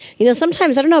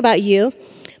Sometimes, I don't know about you,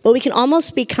 but we can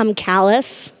almost become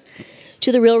callous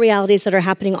to the real realities that are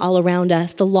happening all around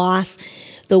us. The loss,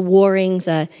 the warring,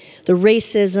 the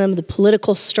racism, the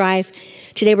political strife.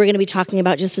 Today we're going to be talking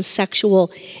about just the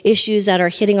sexual issues that are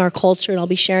hitting our culture, and I'll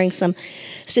be sharing some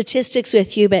statistics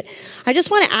with you. But I just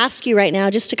want to ask you right now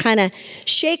just to kind of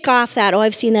shake off that,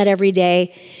 I've seen that every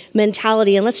day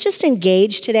mentality, and let's just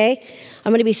engage today.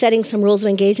 I'm going to be setting some rules of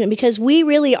engagement because we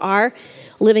really are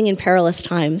living in perilous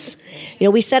times.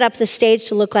 We set up the stage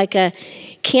to look like a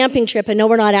camping trip, and no,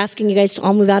 we're not asking you guys to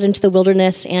all move out into the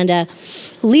wilderness and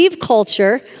leave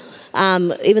culture,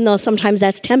 even though sometimes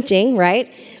that's tempting,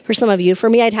 right? For some of you. For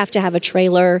me, I'd have to have a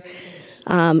trailer,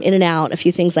 in and out, a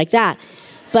few things like that.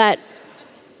 But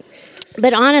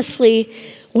honestly,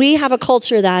 we have a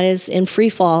culture that is in free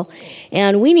fall,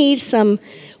 and we need some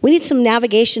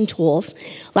navigation tools.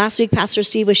 Last week, Pastor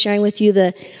Steve was sharing with you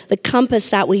the compass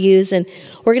that we use, and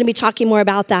we're going to be talking more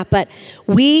about that. But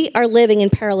we are living in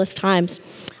perilous times.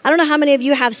 I don't know how many of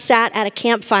you have sat at a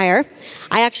campfire.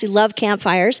 I actually love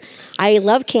campfires. I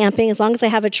love camping. As long as I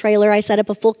have a trailer, I set up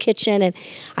a full kitchen, and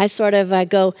I sort of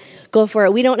go for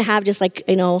it. We don't have just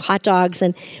hot dogs,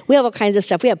 and we have all kinds of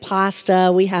stuff. We have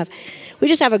pasta. We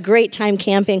just have a great time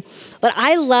camping. But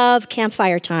I love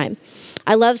campfire time.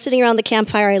 I love sitting around the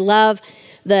campfire. I love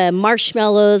the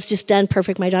marshmallows, just done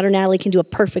perfect. My daughter Natalie can do a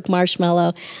perfect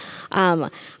marshmallow.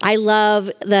 I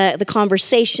love the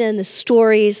conversation, the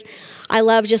stories. I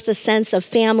love just the sense of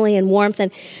family and warmth.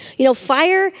 And,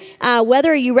 fire,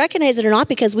 whether you recognize it or not,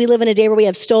 because we live in a day where we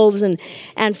have stoves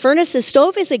and furnaces.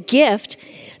 Stove is a gift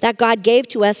that God gave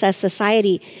to us as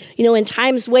society. In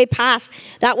times way past,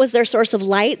 that was their source of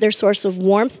light, their source of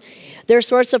warmth, their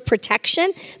source of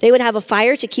protection. They would have a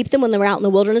fire to keep them when they were out in the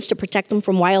wilderness to protect them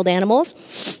from wild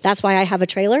animals. That's why I have a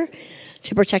trailer,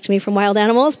 to protect me from wild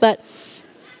animals. But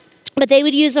they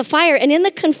would use a fire. And in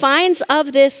the confines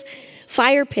of this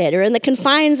fire pit, or in the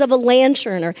confines of a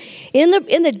lantern, or in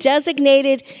the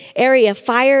designated area,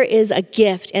 fire is a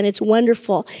gift, and it's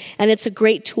wonderful, and it's a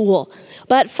great tool.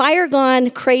 But fire gone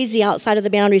crazy outside of the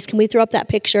boundaries. Can we throw up that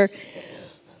picture?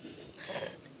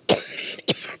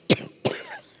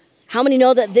 How many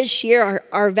know that this year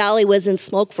our valley was in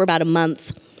smoke for about a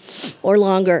month or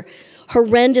longer?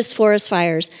 Horrendous forest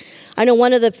fires. I know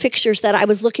one of the pictures that I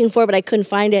was looking for, but I couldn't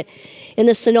find it. In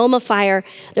the Sonoma fire,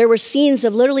 there were scenes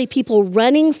of literally people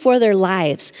running for their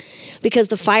lives because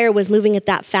the fire was moving at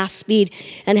that fast speed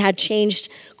and had changed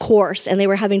course, and they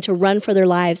were having to run for their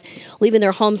lives, leaving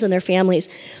their homes and their families.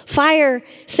 Fire,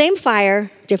 same fire,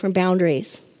 different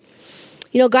boundaries.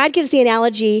 God gives the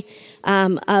analogy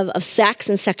of sex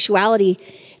and sexuality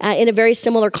in a very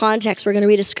similar context. We're going to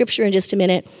read a scripture in just a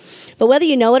minute. But whether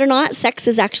you know it or not, sex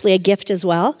is actually a gift as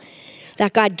well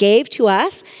that God gave to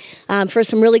us for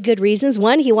some really good reasons.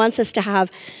 One, he wants us to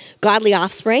have godly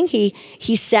offspring.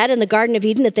 He said in the Garden of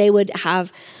Eden that they would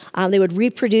have, they would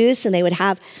reproduce, and they would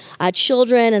have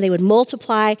children, and they would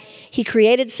multiply. He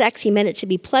created sex. He meant it to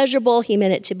be pleasurable. He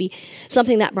meant it to be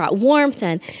something that brought warmth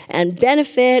and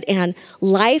benefit and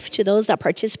life to those that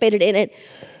participated in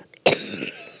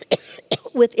it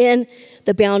within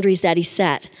the boundaries that he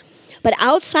set. But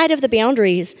outside of the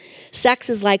boundaries, sex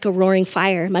is like a roaring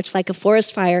fire, much like a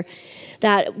forest fire,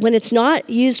 that when it's not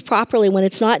used properly, when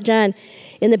it's not done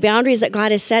in the boundaries that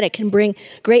God has set, it can bring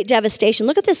great devastation.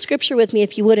 Look at this scripture with me,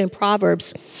 if you would, in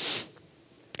Proverbs.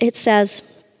 It says,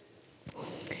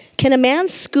 "Can a man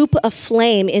scoop a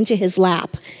flame into his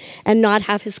lap and not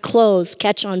have his clothes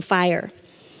catch on fire?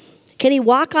 Can he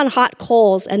walk on hot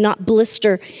coals and not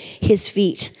blister his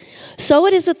feet? So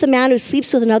it is with the man who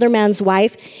sleeps with another man's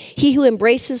wife. He who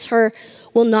embraces her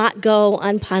will not go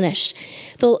unpunished."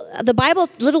 The Bible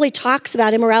literally talks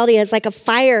about immorality as like a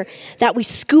fire that we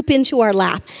scoop into our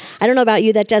lap. I don't know about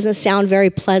you, that doesn't sound very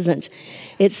pleasant.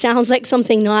 It sounds like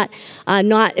something not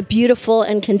beautiful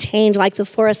and contained like the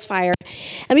forest fire.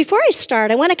 And before I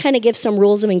start, I want to kind of give some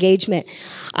rules of engagement.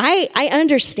 I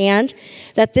understand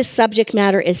that this subject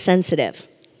matter is sensitive.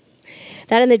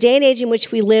 That in the day and age in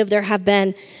which we live, there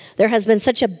has been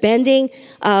such a bending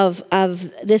of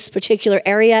this particular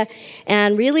area,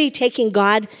 and really taking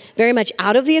God very much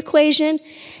out of the equation,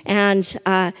 and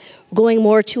going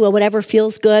more to whatever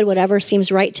feels good, whatever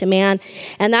seems right to man.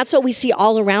 And that's what we see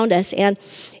all around us. And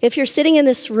if you're sitting in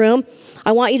this room,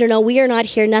 I want you to know we are not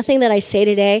here. Nothing that I say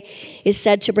today is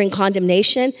said to bring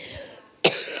condemnation.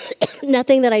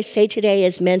 Nothing that I say today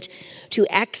is meant to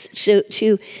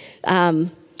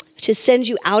to send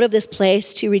you out of this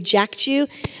place, to reject you.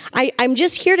 I'm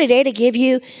just here today to give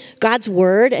you God's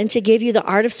word and to give you the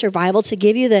art of survival, to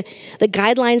give you the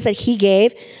guidelines that he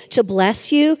gave to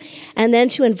bless you, and then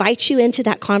to invite you into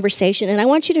that conversation. And I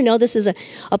want you to know this is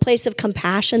a place of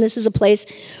compassion. This is a place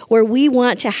where we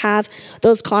want to have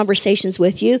those conversations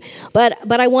with you.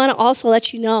 But I want to also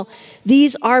let you know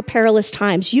these are perilous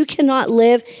times. You cannot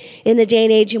live in the day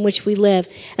and age in which we live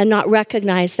and not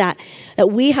recognize that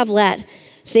we have let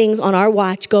things on our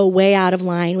watch go way out of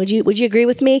line. Would you agree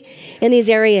with me in these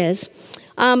areas?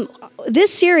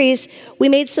 This series, we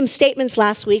made some statements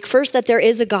last week. First, that there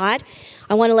is a God.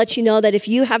 I want to let you know that if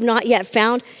you have not yet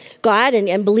found God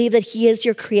and believe that he is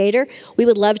your creator, we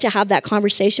would love to have that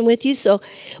conversation with you. So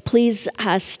please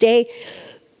stay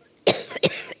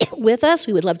with us.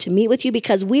 We would love to meet with you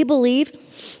because we believe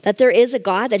that there is a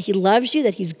God, that he loves you,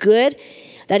 that he's good,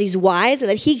 that he's wise, and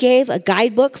that he gave a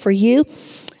guidebook for you.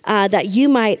 That you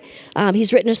might,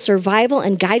 he's written a survival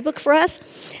and guidebook for us,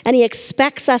 and he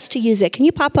expects us to use it. Can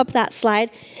you pop up that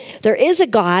slide? There is a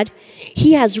God.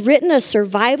 He has written a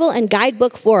survival and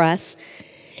guidebook for us,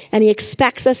 and he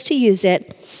expects us to use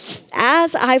it.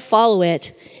 As I follow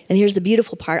it, and here's the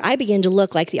beautiful part, I begin to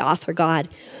look like the author God.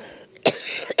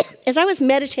 As I was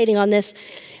meditating on this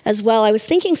as well, I was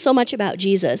thinking so much about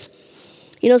Jesus.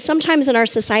 You know, sometimes in our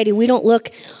society, we don't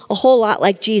look a whole lot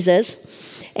like Jesus.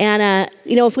 And,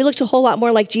 if we looked a whole lot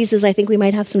more like Jesus, I think we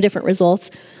might have some different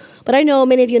results. But I know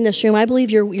many of you in this room, I believe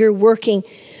you're working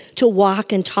to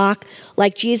walk and talk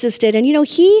like Jesus did. And,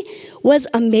 he was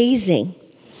amazing.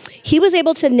 He was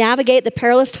able to navigate the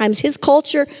perilous times. His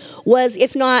culture was,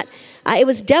 if not, it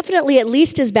was definitely at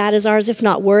least as bad as ours, if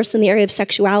not worse, in the area of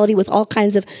sexuality with all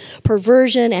kinds of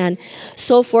perversion and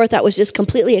so forth. That was just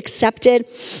completely accepted.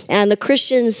 And the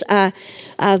Christians'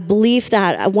 belief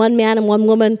that one man and one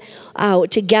woman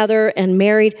together and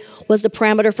married was the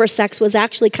parameter for sex was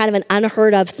actually kind of an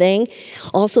unheard of thing.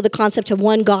 Also the concept of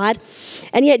one God.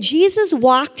 And yet Jesus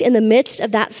walked in the midst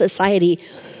of that society.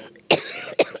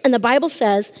 And the Bible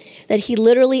says that he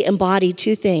literally embodied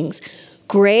two things: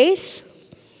 grace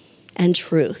and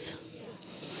truth.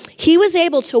 He was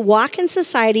able to walk in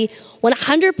society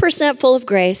 100% full of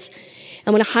grace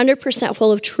and 100%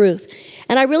 full of truth.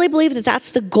 And I really believe that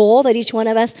that's the goal that each one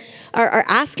of us are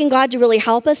asking God to really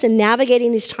help us in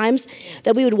navigating these times,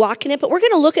 that we would walk in it. But we're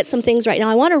going to look at some things right now.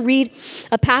 I want to read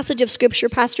a passage of scripture.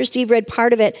 Pastor Steve read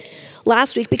part of it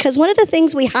last week, because one of the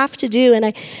things we have to do, and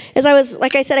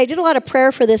like I said, I did a lot of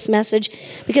prayer for this message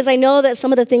because I know that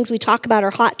some of the things we talk about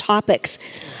are hot topics.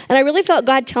 And I really felt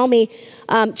God tell me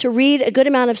to read a good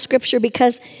amount of scripture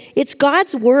because it's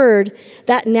God's word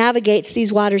that navigates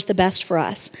these waters the best for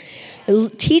us.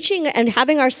 Teaching and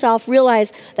having ourselves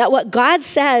realize that what God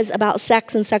says about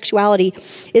sex and sexuality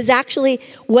is actually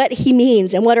what he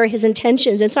means and what are his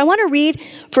intentions. And so I want to read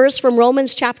first from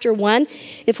Romans chapter 1,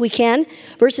 if we can,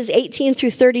 verses 18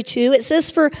 through 32. It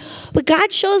says, But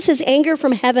God shows his anger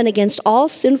from heaven against all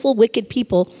sinful, wicked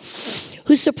people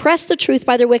who suppress the truth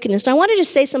by their wickedness. Now, I wanted to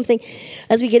say something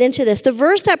as we get into this. The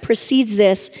verse that precedes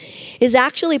this is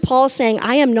actually Paul saying,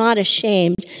 I am not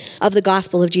ashamed of the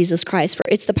gospel of Jesus Christ, for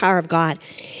it's the power of God.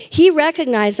 He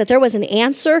recognized that there was an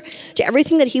answer to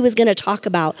everything that he was going to talk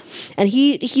about, and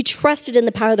he trusted in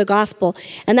the power of the gospel,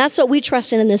 and that's what we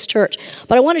trust in this church.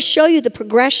 But I want to show you the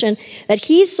progression that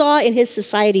he saw in his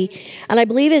society, and I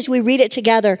believe as we read it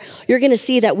together, you're going to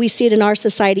see that we see it in our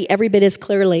society every bit as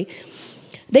clearly.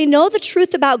 They know the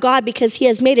truth about God because he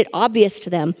has made it obvious to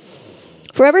them.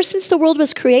 For ever since the world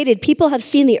was created, people have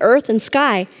seen the earth and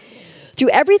sky.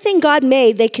 Through everything God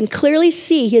made, they can clearly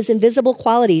see his invisible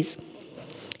qualities,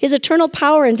 his eternal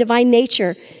power and divine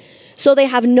nature. So they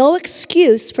have no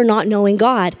excuse for not knowing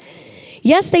God.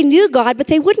 Yes, they knew God, but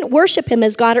they wouldn't worship him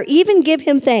as God or even give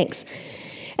him thanks.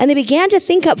 And they began to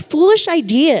think up foolish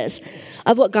ideas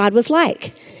of what God was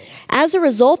like. As a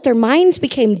result, their minds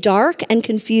became dark and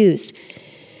confused.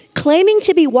 Claiming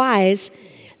to be wise,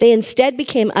 they instead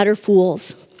became utter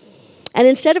fools. And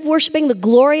instead of worshiping the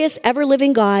glorious,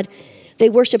 ever-living God, they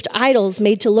worshiped idols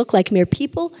made to look like mere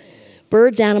people,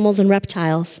 birds, animals, and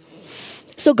reptiles.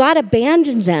 So God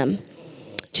abandoned them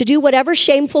to do whatever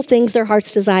shameful things their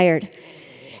hearts desired.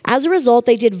 As a result,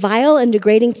 they did vile and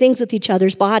degrading things with each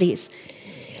other's bodies.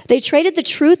 They traded the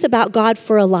truth about God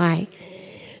for a lie.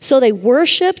 So they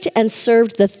worshiped and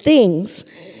served the things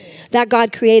that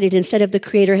God created instead of the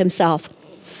Creator himself,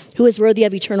 who is worthy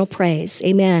of eternal praise.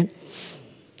 Amen.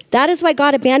 That is why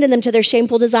God abandoned them to their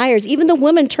shameful desires. Even the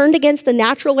women turned against the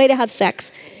natural way to have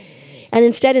sex and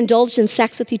instead indulged in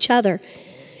sex with each other.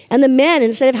 And the men,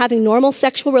 instead of having normal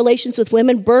sexual relations with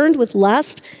women, burned with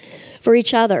lust for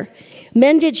each other.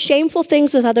 Men did shameful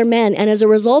things with other men, and as a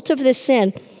result of this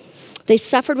sin, they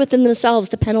suffered within themselves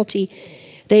the penalty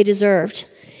they deserved.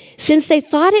 Since they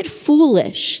thought it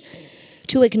foolish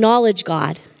to acknowledge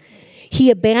God, he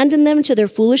abandoned them to their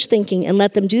foolish thinking and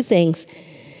let them do things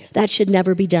that should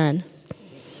never be done.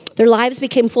 Their lives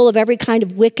became full of every kind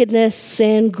of wickedness,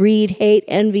 sin, greed, hate,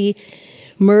 envy,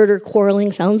 murder,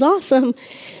 quarreling, sounds awesome,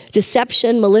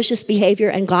 deception, malicious behavior,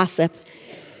 and gossip.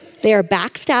 They are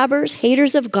backstabbers,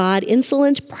 haters of God,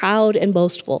 insolent, proud, and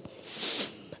boastful.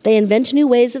 They invent new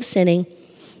ways of sinning,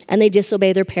 and they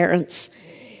disobey their parents.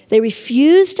 They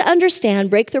refuse to understand,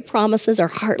 break their promises, are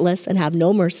heartless, and have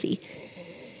no mercy.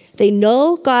 They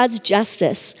know God's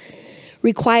justice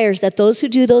requires that those who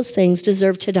do those things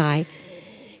deserve to die,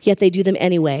 yet they do them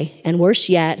anyway. And worse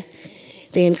yet,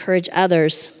 they encourage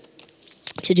others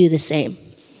to do the same.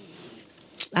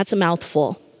 That's a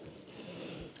mouthful.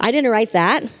 I didn't write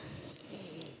that.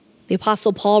 The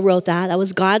Apostle Paul wrote that. That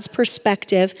was God's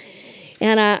perspective.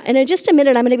 And in just a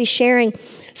minute, I'm going to be sharing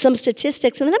some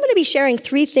statistics, and then I'm going to be sharing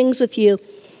 3 things with you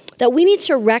that we need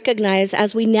to recognize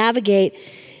as we navigate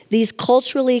these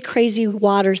culturally crazy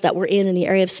waters that we're in the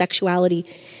area of sexuality.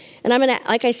 And I'm going to,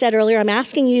 like I said earlier, I'm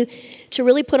asking you to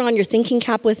really put on your thinking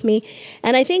cap with me.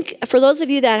 And I think for those of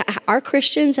you that are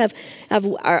Christians,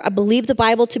 believe the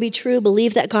Bible to be true,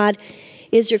 believe that God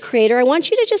is your creator, I want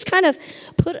you to just kind of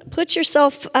put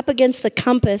yourself up against the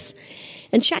compass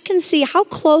and check and see, how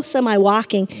close am I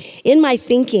walking in my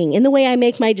thinking, in the way I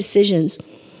make my decisions,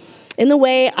 in the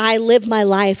way I live my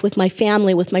life with my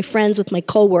family, with my friends, with my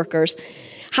coworkers.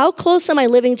 How close am I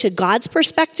living to God's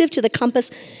perspective, to the compass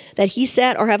that he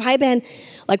set? Or have I been,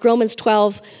 like Romans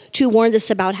 12:2 warned us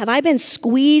about, have I been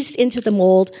squeezed into the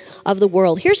mold of the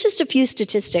world? Here's just a few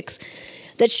statistics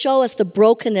that show us the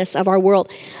brokenness of our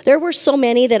world. There were so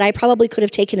many that I probably could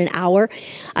have taken an hour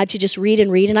to just read.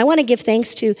 And I want to give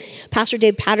thanks to Pastor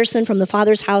Dave Patterson from the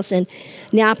Father's House in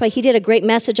Napa. He did a great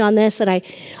message on this that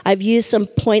I've used some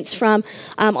points from.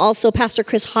 Also, Pastor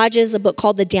Chris Hodges, a book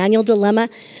called The Daniel Dilemma.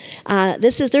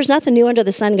 There's nothing new under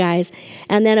the sun, guys.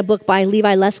 And then a book by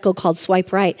Levi Lesko called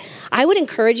Swipe Right. I would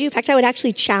encourage you, in fact, I would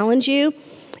actually challenge you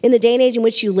in the day and age in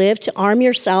which you live to arm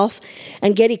yourself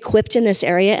and get equipped in this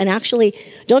area. And actually,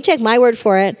 don't take my word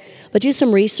for it, but do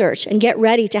some research and get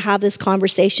ready to have this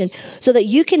conversation so that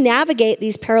you can navigate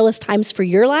these perilous times for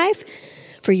your life,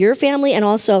 for your family, and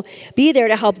also be there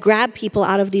to help grab people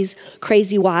out of these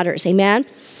crazy waters. Amen?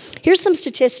 Here's some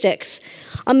statistics.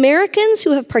 Americans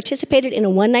who have participated in a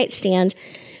one-night stand,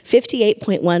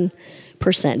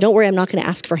 58.1%. Don't worry, I'm not going to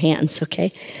ask for hands,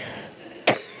 okay?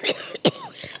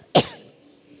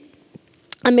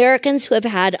 Americans who have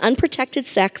had unprotected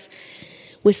sex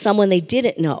with someone they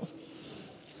didn't know,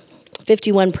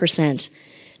 51%.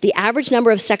 The average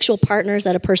number of sexual partners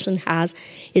that a person has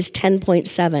is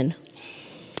 10.7.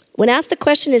 When asked the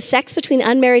question, is sex between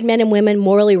unmarried men and women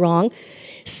morally wrong?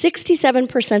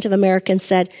 67% of Americans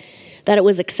said that it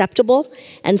was acceptable,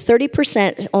 and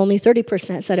only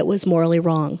 30% said it was morally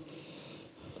wrong.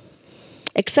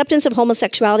 Acceptance of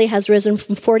homosexuality has risen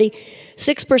from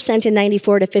 46% in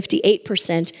 94 to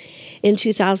 58% in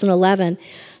 2011.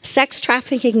 Sex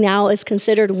trafficking now is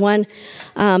considered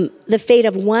the fate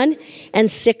of 1 in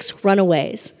 6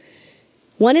 runaways.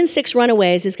 1 in 6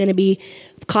 runaways is going to be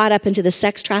caught up into the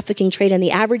sex trafficking trade, and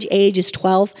the average age is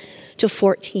 12 to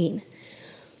 14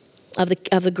 of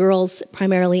the girls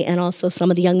primarily, and also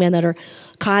some of the young men that are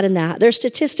caught in that. There's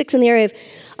statistics in the area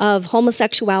of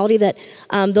homosexuality that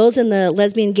those in the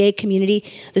lesbian gay community,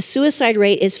 the suicide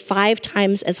rate is 5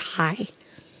 times as high.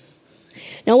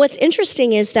 Now, what's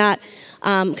interesting is that,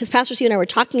 because Pastor Steve and I were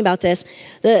talking about this,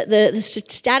 the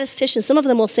statisticians, some of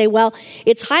them will say, well,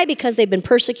 it's high because they've been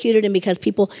persecuted and because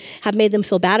people have made them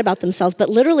feel bad about themselves. But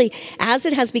literally, as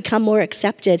it has become more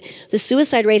accepted, the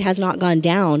suicide rate has not gone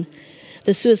down.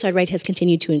 The suicide rate has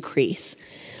continued to increase.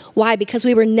 Why? Because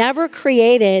we were never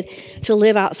created to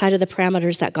live outside of the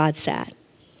parameters that God set.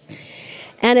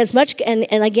 And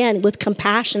and again, with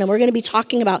compassion, and we're going to be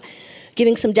talking about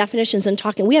giving some definitions and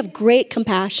talking. We have great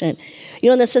compassion. You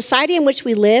know, in the society in which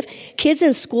we live, kids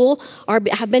in school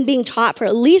have been being taught for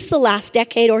at least the last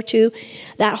decade or two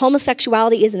that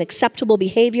homosexuality is an acceptable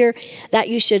behavior, that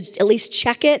you should at least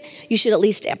check it, you should at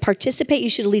least participate, you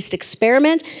should at least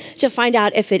experiment to find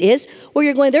out if it is where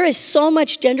you're going. There is so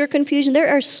much gender confusion. There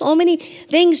are so many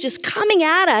things just coming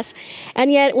at us.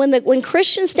 And yet when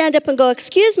Christians stand up and go,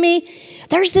 excuse me,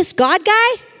 there's this God guy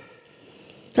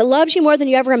that loves you more than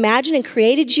you ever imagined and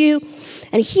created you.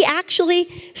 And he actually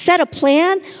set a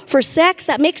plan for sex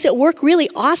that makes it work really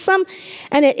awesome.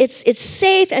 And it's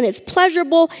safe and it's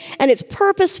pleasurable and it's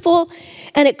purposeful.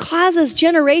 and it causes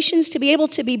generations to be able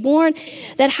to be born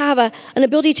that have an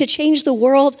ability to change the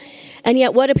world. And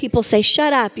yet what do people say?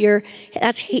 Shut up,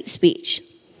 that's hate speech.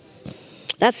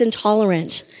 That's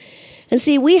intolerant. And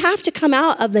see, we have to come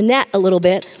out of the net a little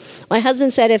bit. My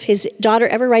husband said if his daughter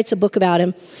ever writes a book about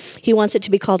him, he wants it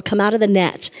to be called Come Out of the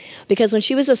Net. Because when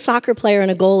she was a soccer player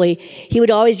and a goalie, he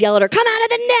would always yell at her, come out of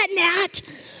the net, Nat!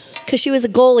 Because she was a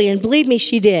goalie, and believe me,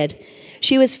 she did.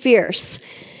 She was fierce.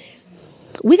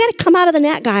 We got to come out of the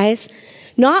net, guys.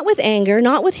 Not with anger,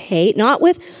 not with hate, not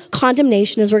with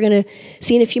condemnation, as we're going to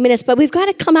see in a few minutes, but we've got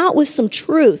to come out with some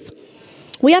truth.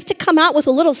 We have to come out with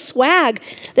a little swag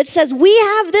that says we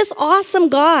have this awesome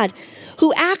God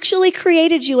who actually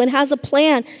created you and has a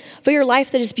plan for your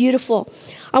life that is beautiful.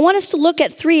 I want us to look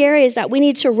at 3 areas that we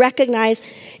need to recognize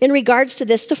in regards to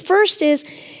this. The first is,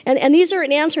 and these are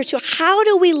an answer to how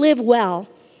do we live well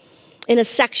in a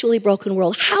sexually broken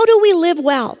world? How do we live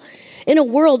well in a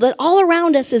world that all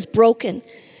around us is broken?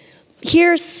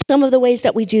 Here's some of the ways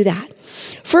that we do that.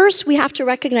 First, we have to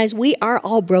recognize we are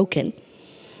all broken.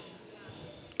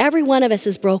 Every one of us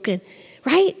is broken,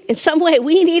 right? In some way,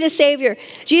 we need a Savior.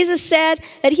 Jesus said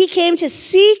that he came to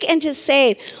seek and to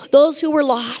save those who were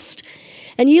lost.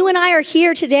 And you and I are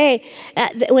here today.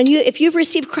 If you've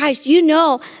received Christ, you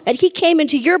know that he came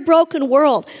into your broken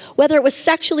world, whether it was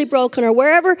sexually broken or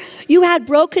wherever you had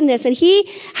brokenness. And he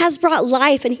has brought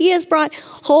life, and he has brought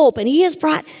hope, and he has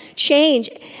brought change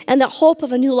and the hope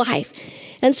of a new life.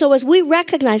 And so as we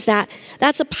recognize that,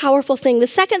 that's a powerful thing. The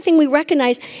second thing we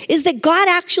recognize is that God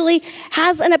actually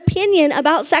has an opinion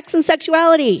about sex and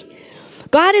sexuality.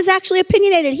 God is actually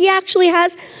opinionated. He actually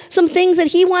has some things that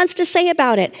he wants to say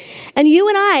about it. And you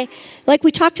and I, like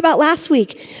we talked about last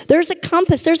week, there's a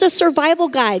compass, there's a survival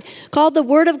guide called the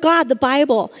Word of God, the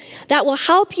Bible, that will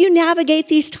help you navigate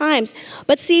these times.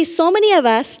 But see, so many of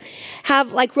us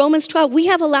have, like Romans 12, we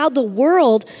have allowed the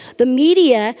world, the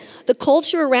media, the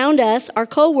culture around us, our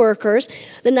coworkers,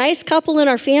 the nice couple in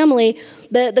our family,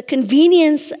 the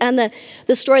convenience and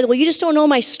the story, well, you just don't know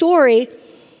my story,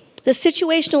 the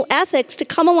situational ethics to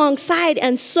come alongside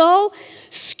and so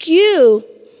skew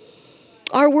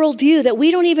our worldview that we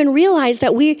don't even realize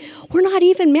that we're not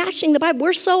even matching the Bible.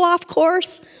 We're so off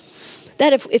course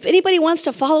that if anybody wants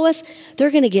to follow us,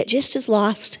 they're going to get just as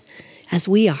lost as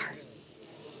we are.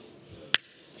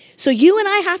 So you and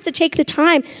I have to take the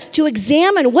time to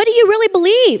examine, what do you really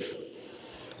believe?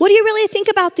 What do you really think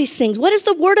about these things? What does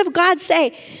the Word of God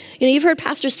say? You know, you've heard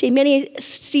Pastor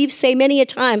Steve say many a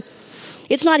time,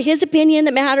 it's not his opinion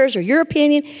that matters or your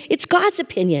opinion. It's God's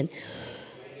opinion.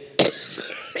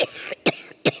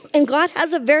 And God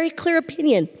has a very clear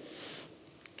opinion.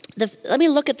 Let me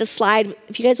look at the slide.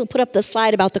 If you guys will put up the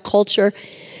slide about the culture,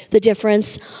 the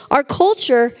difference. Our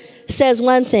culture says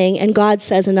one thing and God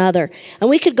says another. And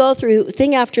we could go through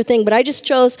thing after thing, but I just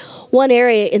chose one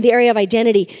area, in the area of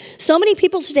identity. So many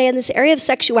people today in this area of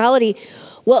sexuality,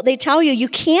 well, they tell you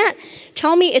can't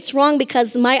tell me it's wrong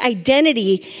because my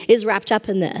identity is wrapped up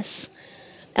in this.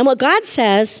 And what God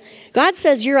says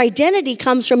your identity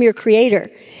comes from your Creator,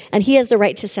 and he has the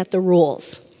right to set the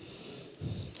rules.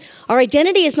 Our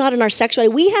identity is not in our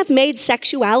sexuality. We have made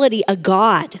sexuality a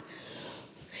god.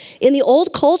 In the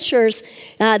old cultures,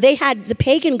 they had the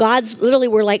pagan gods literally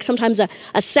were like sometimes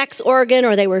a sex organ,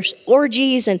 or they were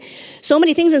orgies and so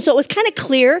many things. And so it was kind of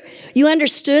clear. You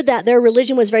understood that their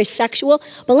religion was very sexual.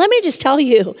 But let me just tell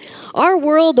you, our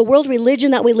world, the world religion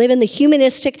that we live in, the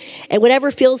humanistic, and whatever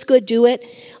feels good, do it.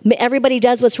 Everybody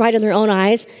does what's right in their own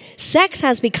eyes. Sex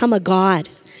has become a god.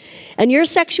 And your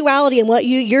sexuality and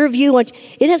your view,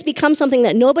 it has become something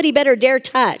that nobody better dare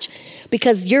touch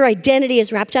because your identity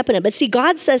is wrapped up in it. But see,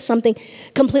 God says something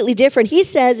completely different. He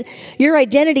says your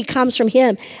identity comes from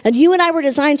him. And you and I were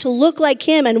designed to look like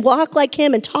him and walk like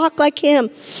him and talk like him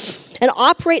and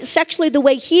operate sexually the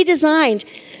way he designed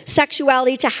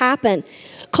sexuality to happen.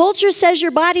 Culture says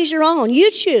your body's your own.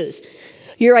 You choose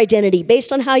your identity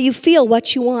based on how you feel,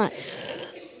 what you want.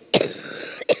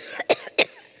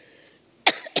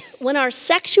 When our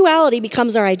sexuality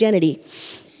becomes our identity,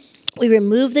 we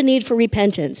remove the need for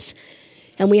repentance,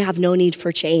 and we have no need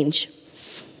for change.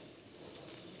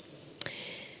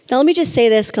 Now, let me just say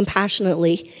this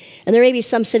compassionately, and there may be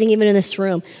some sitting even in this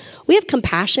room. We have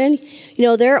compassion. You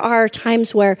know, there are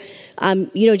times where,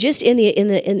 just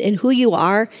in who you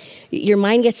are, your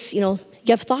mind gets, you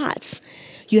have thoughts.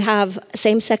 You have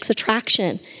same-sex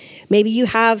attraction. Maybe you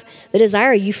have the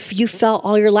desire, you felt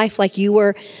all your life like you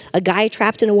were a guy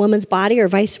trapped in a woman's body or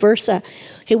vice versa.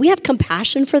 Okay, we have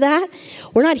compassion for that.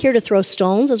 We're not here to throw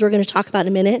stones, as we're going to talk about in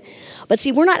a minute. But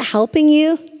see, we're not helping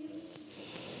you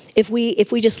if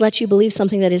we just let you believe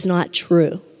something that is not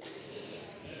true.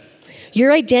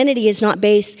 Your identity is not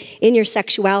based in your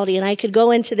sexuality. And I could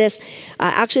go into this.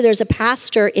 Actually, there's a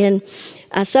pastor in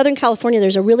Southern California.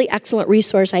 There's a really excellent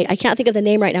resource. I can't think of the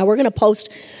name right now. We're going to post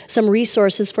some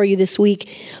resources for you this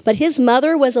week. But his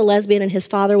mother was a lesbian and his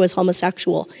father was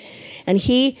homosexual. And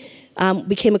he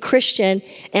became a Christian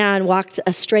and walked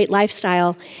a straight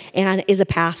lifestyle and is a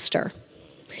pastor.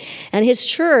 And his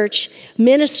church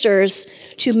ministers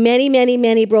to many, many,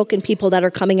 many broken people that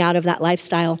are coming out of that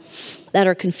lifestyle, that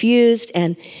are confused.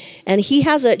 And he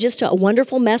has just a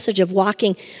wonderful message of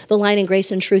walking the line in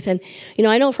grace and truth. And,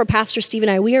 I know for Pastor Steve and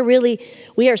I,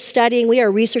 we are studying, we are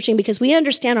researching because we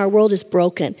understand our world is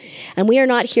broken. And we are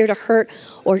not here to hurt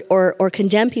or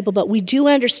condemn people, but we do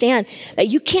understand that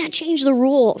you can't change the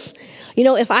rules.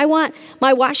 If I want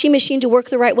my washing machine to work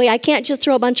the right way, I can't just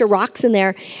throw a bunch of rocks in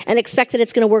there and expect that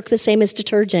it's going to work the same as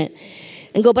detergent.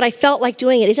 And go, but I felt like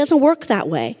doing it. It doesn't work that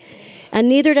way. And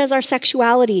neither does our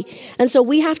sexuality. And so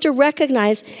we have to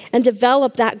recognize and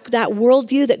develop that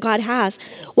worldview that God has.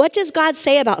 What does God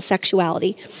say about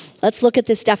sexuality? Let's look at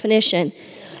this definition.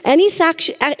 Any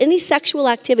sexual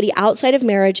activity outside of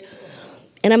marriage,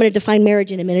 and I'm going to define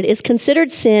marriage in a minute, is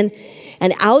considered sin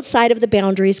and outside of the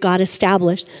boundaries God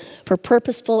established for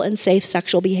purposeful and safe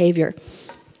sexual behavior.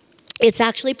 It's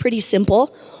actually pretty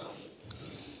simple.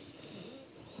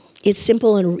 It's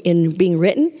simple in being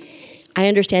written. I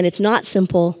understand it's not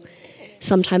simple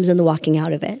sometimes in the walking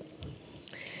out of it.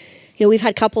 We've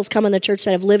had couples come in the church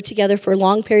that have lived together for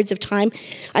long periods of time.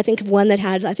 I think of one that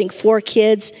had, 4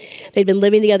 kids. They'd been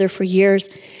living together for years,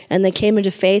 and they came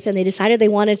into faith, and they decided they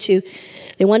wanted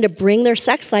to bring their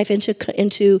sex life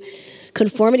into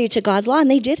conformity to God's law,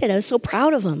 and they did it. I was so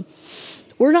proud of them.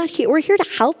 We're here to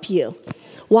help you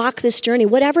walk this journey,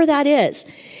 whatever that is.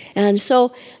 And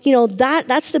so,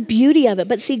 that's the beauty of it.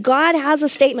 But see, God has a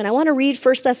statement. I want to read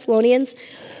 1 Thessalonians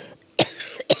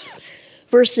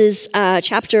verses,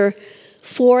 chapter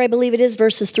 4, I believe it is,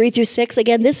 verses 3 through 6.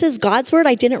 Again, this is God's word.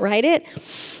 I didn't write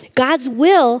it. God's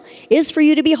will is for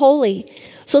you to be holy.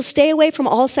 So stay away from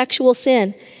all sexual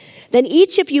sin. Then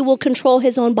each of you will control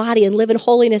his own body and live in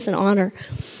holiness and honor,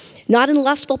 not in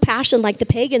lustful passion like the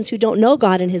pagans who don't know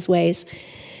God and his ways.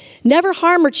 Never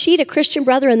harm or cheat a Christian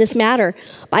brother in this matter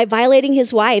by violating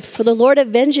his wife, for the Lord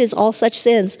avenges all such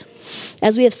sins,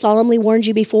 as we have solemnly warned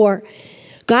you before.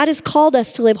 God has called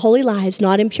us to live holy lives,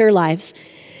 not impure lives.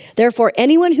 Therefore,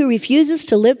 anyone who refuses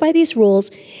to live by these rules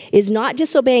is not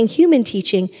disobeying human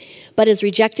teaching, but is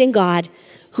rejecting God,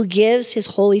 who gives his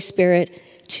Holy Spirit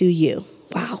to you.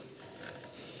 Wow.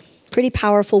 Pretty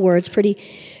powerful words,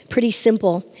 pretty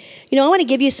simple. I want to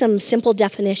give you some simple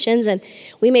definitions, and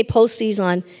we may post these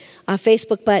on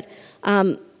Facebook, but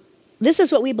this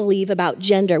is what we believe about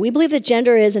gender. We believe that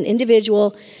gender is an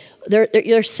individual.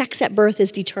 Their sex at birth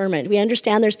is determined. We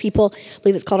understand there's people, I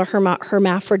believe it's called a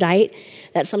hermaphrodite,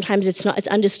 that sometimes it's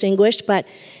undistinguished, but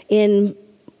in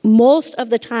most of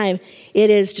the time it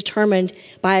is determined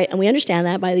by, and we understand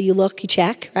that, by you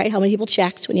check, right? How many people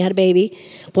checked when you had a baby,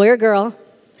 boy or girl?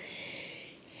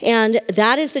 And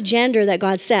that is the gender that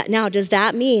God set. Now, does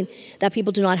that mean that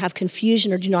people do not have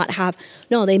confusion or do not have?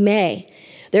 No, they may.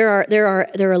 There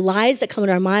are lies that come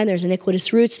in our mind. There's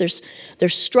iniquitous roots.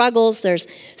 There's struggles. There's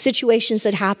situations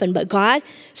that happen. But God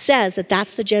says that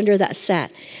that's the gender that's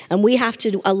set, and we have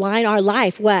to align our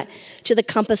life to the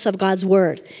compass of God's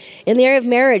word. In the area of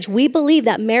marriage, we believe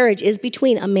that marriage is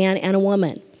between a man and a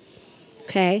woman.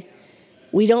 Okay.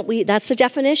 That's the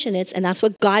definition. And that's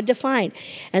what God defined.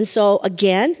 And so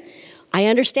again, I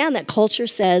understand that culture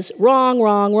says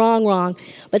wrong.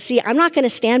 But see, I'm not going to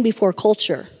stand before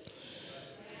culture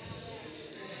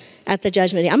at the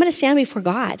judgment day. I'm going to stand before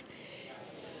God.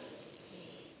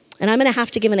 And I'm going to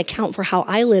have to give an account for how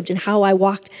I lived and how I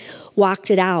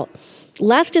walked it out.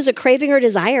 Lust is a craving or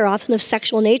desire, often of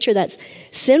sexual nature, that's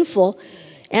sinful.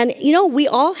 And, we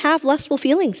all have lustful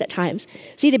feelings at times.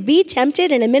 See, to be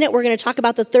tempted, in a minute we're going to talk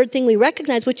about the third thing we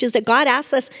recognize, which is that God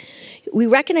asks us, we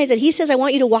recognize that he says, I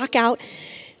want you to walk out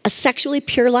a sexually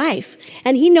pure life.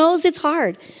 And he knows it's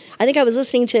hard. I think I was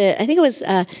listening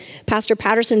to, Pastor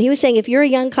Patterson. He was saying, if you're a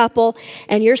young couple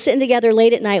and you're sitting together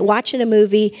late at night watching a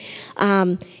movie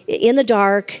in the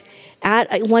dark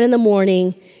at 1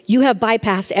 a.m, you have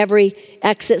bypassed every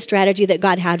exit strategy that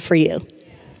God had for you.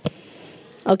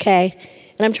 Okay?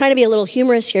 And I'm trying to be a little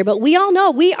humorous here, but we all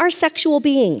know we are sexual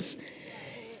beings.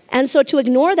 And so to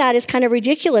ignore that is kind of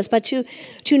ridiculous, but to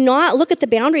not look at the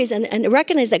boundaries and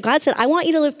recognize that God said, I want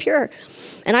you to live pure.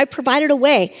 And I provided a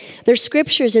way. There's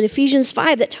scriptures in Ephesians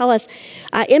 5 that tell us,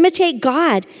 imitate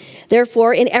God,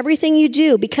 therefore, in everything you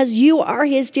do, because you are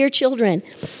his dear children.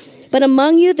 But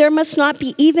among you, there must not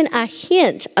be even a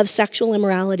hint of sexual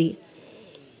immorality.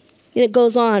 And it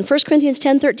goes on. 1 Corinthians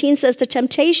 10:13 says, the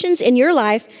temptations in your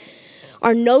life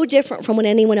are no different from what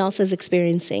anyone else is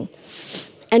experiencing.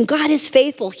 And God is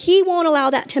faithful. He won't allow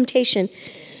that temptation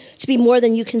to be more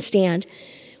than you can stand.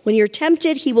 When you're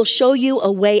tempted, he will show you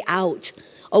a way out,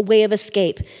 a way of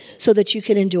escape, so that you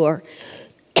can endure.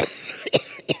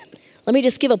 Let me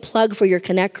just give a plug for your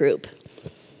Connect group.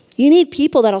 You need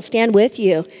people that'll stand with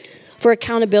you for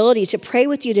accountability, to pray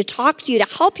with you, to talk to you,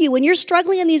 to help you when you're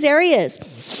struggling in these areas.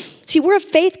 See, we're a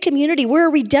faith community. We're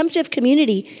a redemptive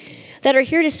community that are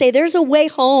here to say there's a way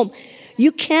home.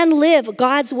 You can live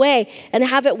God's way and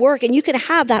have it work, and you can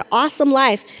have that awesome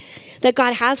life that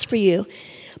God has for you.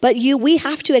 But we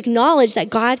have to acknowledge that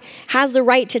God has the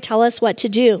right to tell us what to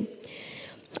do.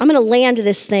 I'm going to land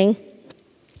this thing,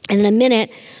 and in a minute,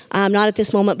 not at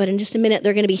this moment, but in just a minute,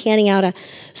 they're going to be handing out a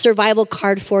survival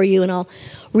card for you, and I'll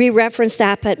re-reference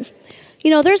that. But,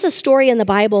 there's a story in the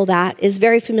Bible that is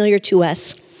very familiar to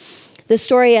us. The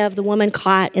story of the woman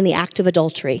caught in the act of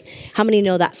adultery. How many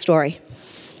know that story?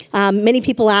 Many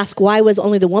people ask, why was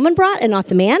only the woman brought and not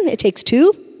the man? It takes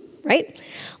two, right?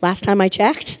 Last time I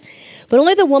checked. But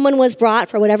only the woman was brought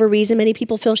for whatever reason. Many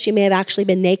people feel she may have actually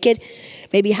been naked,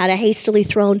 maybe had a hastily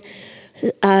thrown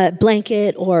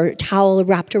blanket or towel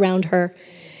wrapped around her.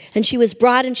 And she was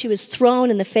brought and she was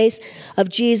thrown in the face of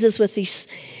Jesus with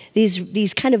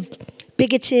these kind of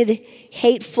bigoted,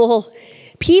 hateful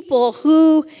people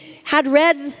who had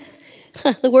read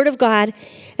the Word of God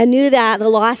and knew that the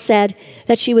law said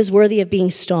that she was worthy of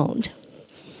being stoned.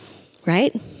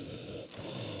 Right?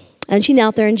 And she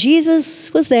knelt there, and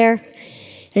Jesus was there.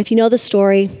 And if you know the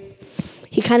story,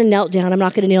 he kind of knelt down. I'm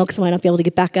not going to kneel because I might not be able to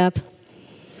get back up.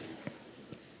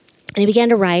 And he began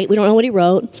to write. We don't know what he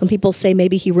wrote. Some people say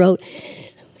maybe he wrote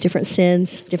different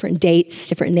sins, different dates,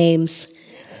 different names.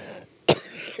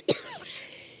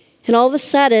 And all of a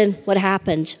sudden, what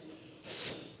happened?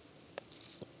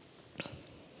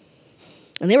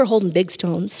 And they were holding big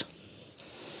stones.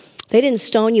 They didn't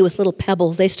stone you with little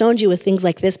pebbles. They stoned you with things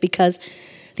like this because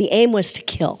the aim was to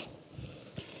kill.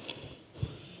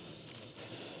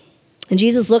 And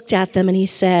Jesus looked at them and he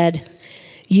said,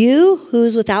 you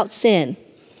who's without sin,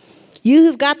 you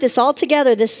who've got this all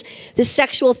together, this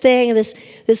sexual thing,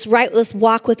 this right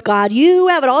walk with God, you who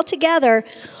have it all together,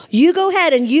 you go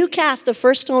ahead and you cast the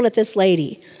first stone at this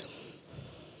lady.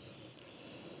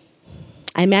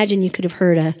 I imagine you could have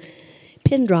heard a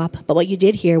pin drop, but what you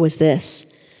did hear was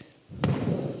this.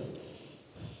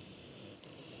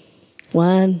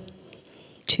 1,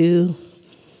 2,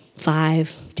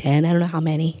 5, 10, I don't know how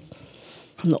many.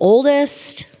 From the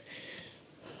oldest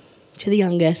to the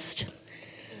youngest,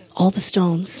 all the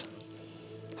stones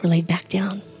were laid back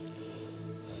down.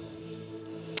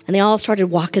 And they all started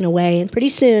walking away. And pretty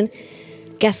soon,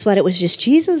 guess what? It was just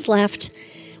Jesus left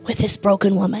with this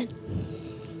broken woman.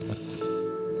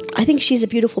 I think she's a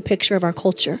beautiful picture of our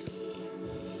culture.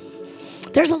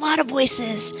 There's a lot of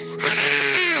voices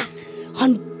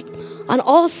on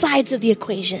all sides of the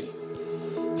equation,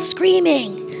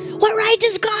 screaming, what right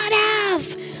does God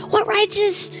have? What right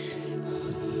does...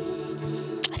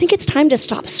 I think it's time to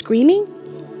stop screaming.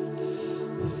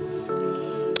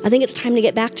 I think it's time to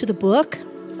get back to the book,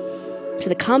 to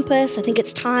the compass. I think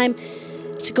it's time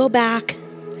to go back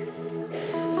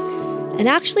and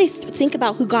actually think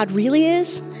about who God really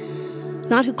is,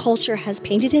 not who culture has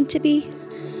painted him to be.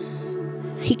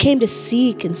 He came to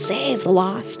seek and save the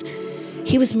lost.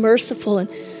 He was merciful and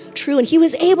true, and he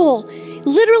was able.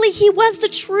 Literally, he was the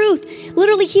truth.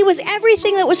 Literally, he was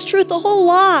everything that was truth, the whole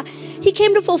law. He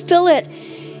came to fulfill it.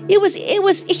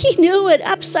 He knew it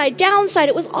upside, downside.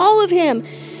 It was all of him.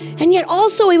 And yet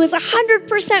also, he was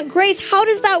 100% grace. How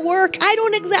does that work? I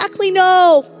don't exactly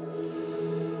know.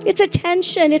 It's a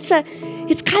tension. It's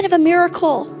kind of a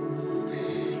miracle.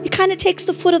 It kind of takes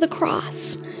the foot of the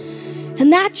cross.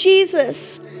 And that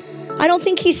Jesus, I don't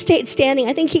think he stayed standing.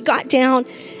 I think he got down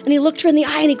and he looked her in the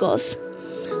eye and he goes,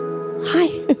 hi.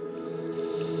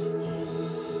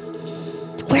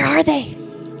 Where are they?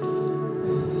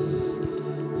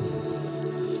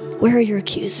 Where are your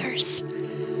accusers?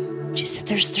 She said,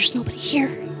 there's nobody here.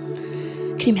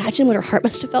 Can you imagine what her heart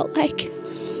must have felt like?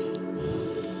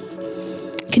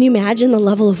 Can you imagine the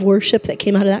level of worship that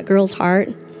came out of that girl's heart?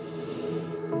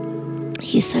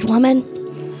 He said, woman,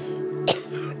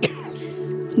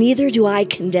 neither do I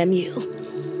condemn you.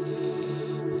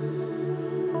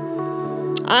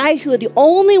 I, who are the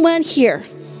only one here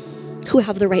who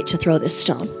have the right to throw this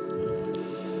stone.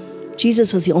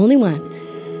 Jesus was the only one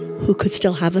who could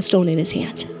still have a stone in his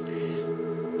hand.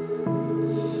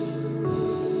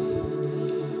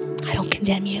 I don't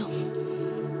condemn you.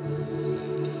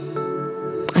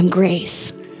 I'm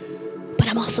grace, but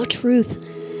I'm also truth.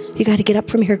 You got to get up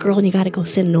from here, girl, and you got to go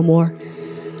sin no more.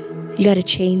 You got to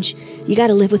change. You got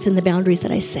to live within the boundaries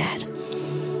that I said.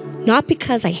 Not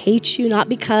because I hate you, not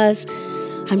because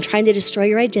I'm trying to destroy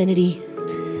your identity,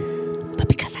 but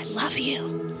because I love you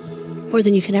more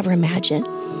than you can ever imagine.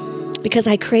 Because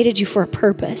I created you for a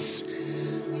purpose.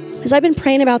 As I've been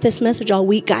praying about this message all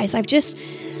week, guys, I've just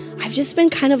been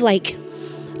kind of like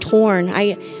torn.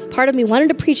 Part of me wanted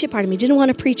to preach it, part of me didn't want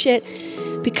to preach it,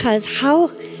 because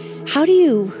how do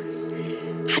you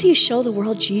show the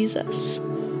world Jesus?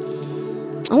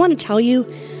 I want to tell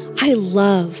you, I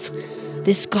love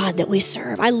this God that we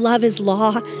serve. I love his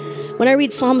law. When I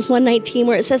read Psalms 119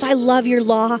 where it says, I love your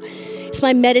law, it's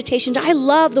my meditation. I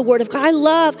love the word of God. I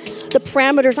love the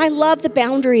parameters. I love the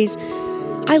boundaries.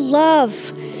 I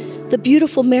love the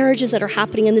beautiful marriages that are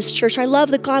happening in this church. I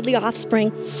love the godly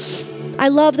offspring. I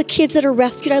love the kids that are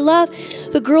rescued. I love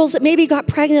the girls that maybe got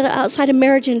pregnant outside of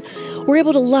marriage and we're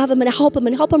able to love them and help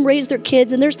them raise their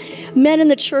kids. And there's men in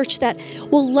the church that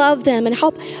will love them and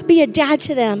help be a dad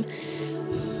to them.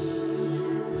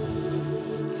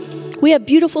 We have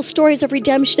beautiful stories of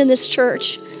redemption in this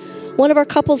church. One of our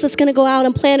couples that's going to go out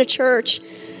and plant a church,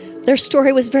 their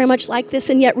story was very much like this,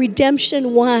 and yet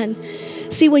redemption won.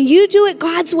 See, when you do it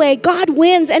God's way, God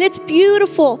wins, and it's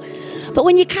beautiful. But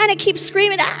when you kind of keep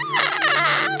screaming,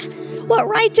 what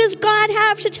right does God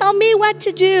have to tell me what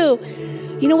to do?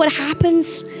 You know what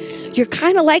happens? You're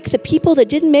kind of like the people that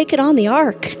didn't make it on the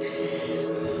ark.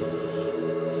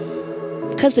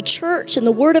 Because the church and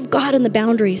the word of God and the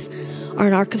boundaries are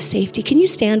an ark of safety. Can you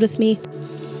stand with me?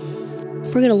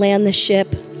 We're going to land this ship.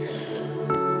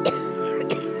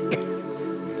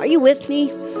 Are you with me?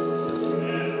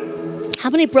 How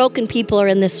many broken people are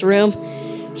in this room?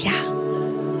 Yeah.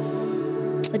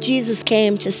 Jesus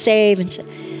came to save and to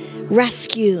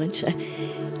rescue and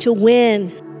to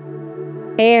win.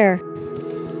 Air.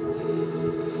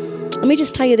 Let me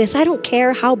just tell you this. I don't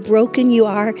care how broken you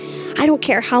are. I don't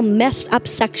care how messed up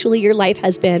sexually your life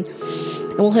has been.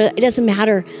 It doesn't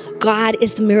matter. God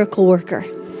is the miracle worker.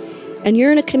 And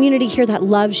you're in a community here that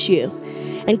loves you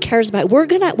and cares about it. We're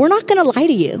not gonna lie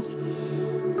to you.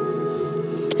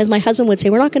 As my husband would say,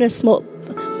 we're not gonna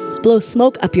blow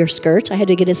smoke up your skirt. I had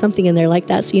to get something in there like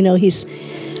that so you know he's.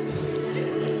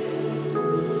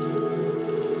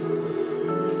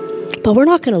 But we're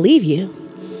not gonna leave you.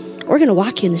 We're gonna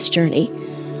walk you in this journey.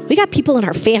 We got people in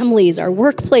our families, our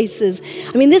workplaces.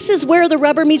 I mean, this is where the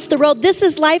rubber meets the road. This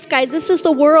is life, guys. This is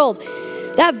the world.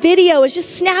 That video is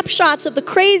just snapshots of the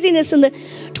craziness and the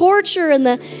torture and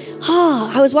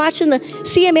I was watching the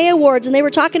CMA Awards and they were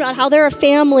talking about how they're a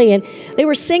family and they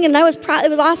were singing and I was proud. It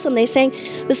was awesome. They sang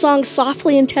the song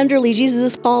Softly and Tenderly, Jesus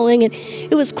is Calling, and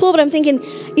it was cool, but I'm thinking,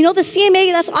 the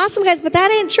CMA, that's awesome, guys, but that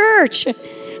ain't church.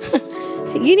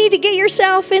 You need to get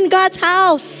yourself in God's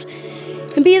house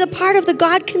and be the part of the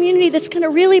God community that's going to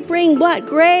really bring what?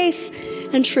 Grace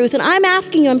and truth. And I'm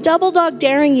asking you, I'm double dog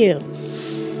daring you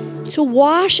to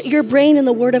wash your brain in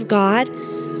the Word of God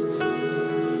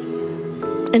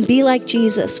and be like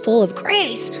Jesus, full of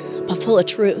grace, but full of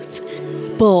truth.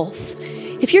 Both.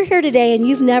 If you're here today and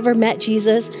you've never met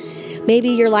Jesus, maybe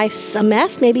your life's a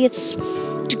mess, maybe it's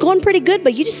going pretty good,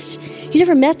 but you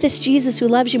never met this Jesus who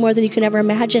loves you more than you can ever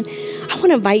imagine. I want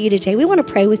to invite you today. We want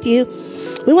to pray with you.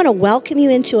 We want to welcome you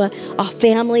into a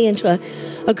family, into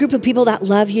a group of people that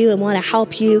love you and want to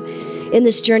help you in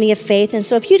this journey of faith. And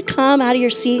so if you'd come out of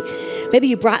your seat, maybe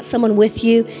you brought someone with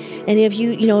you, and if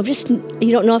you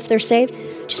don't know if they're saved,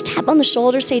 just tap on the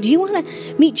shoulder, say, do you want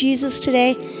to meet Jesus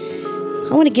today?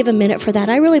 I want to give a minute for that.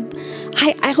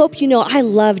 I hope you know I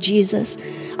love Jesus.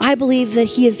 I believe that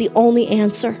he is the only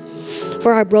answer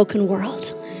for our broken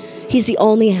world. He's the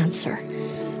only answer.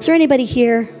 Is there anybody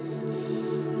here?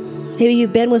 Maybe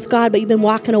you've been with God, but you've been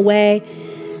walking away.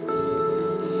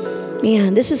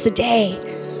 Man, this is the day.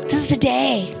 This is the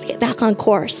day to get back on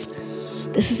course.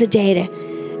 This is the day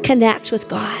to connect with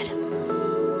God.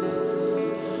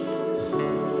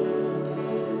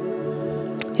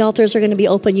 The altars are going to be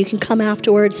open. You can come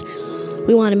afterwards.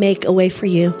 We want to make a way for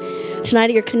you. Tonight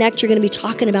at your Connect, you're going to be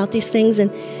talking about these things.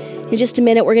 And in just a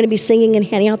minute, we're going to be singing and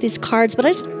handing out these cards. But I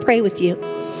just want to pray with you.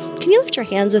 Can you lift your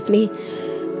hands with me?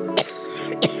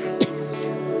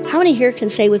 How many here can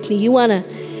say with me, we're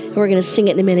going to sing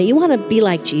it in a minute, you want to be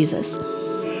like Jesus?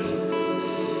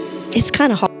 It's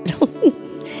kind of hard.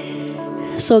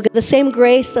 So the same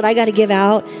grace that I got to give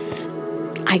out,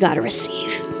 I got to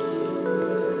receive.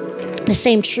 The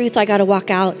same truth I got to walk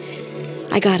out,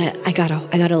 I got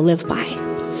to live by.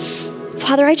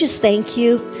 Father, I just thank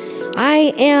you.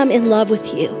 I am in love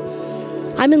with you.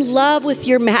 I'm in love with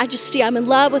your majesty. I'm in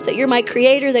love with that you're my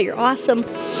creator, that you're awesome.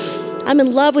 I'm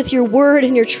in love with your word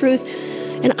and your truth.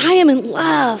 And I am in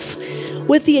love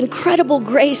with the incredible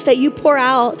grace that you pour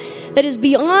out that is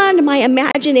beyond my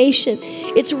imagination.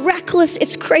 It's reckless,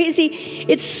 it's crazy,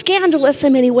 it's scandalous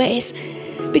in many ways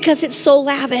because it's so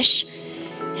lavish.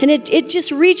 And it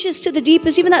just reaches to the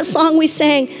deepest. Even that song we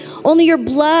sang, only your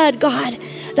blood, God,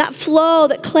 that flow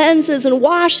that cleanses and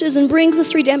washes and brings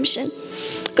us redemption.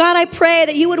 God, I pray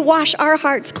that you would wash our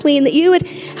hearts clean, that you would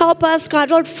help us, God.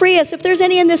 Lord, free us. If there's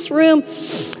any in this room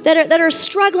that are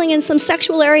struggling in some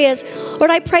sexual areas, Lord,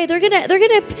 I pray they're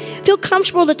gonna feel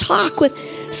comfortable to talk with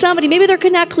somebody. Maybe their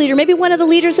Connect leader, maybe one of the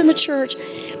leaders in the church.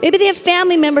 Maybe they have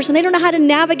family members and they don't know how to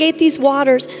navigate these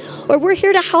waters. Lord, we're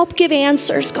here to help give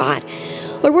answers, God.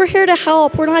 Lord, we're here to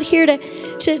help. We're not here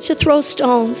to throw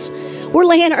stones. We're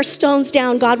laying our stones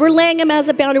down, God. We're laying them as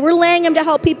a boundary. We're laying them to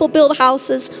help people build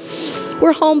houses.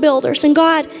 We're home builders. And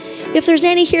God, if there's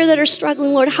any here that are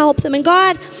struggling, Lord, help them. And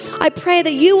God, I pray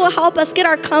that you will help us get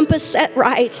our compass set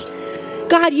right.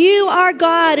 God, you are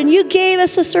God, and you gave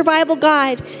us a survival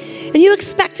guide. And you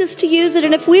expect us to use it.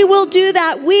 And if we will do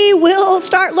that, we will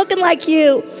start looking like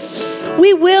you.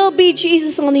 We will be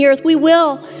Jesus on the earth. We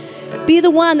will be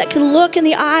the one that can look in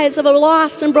the eyes of a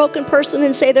lost and broken person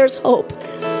and say there's hope.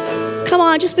 Come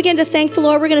on, just begin to thank the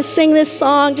Lord. We're going to sing this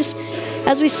song. Just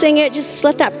as we sing it, just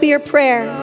let that be your prayer.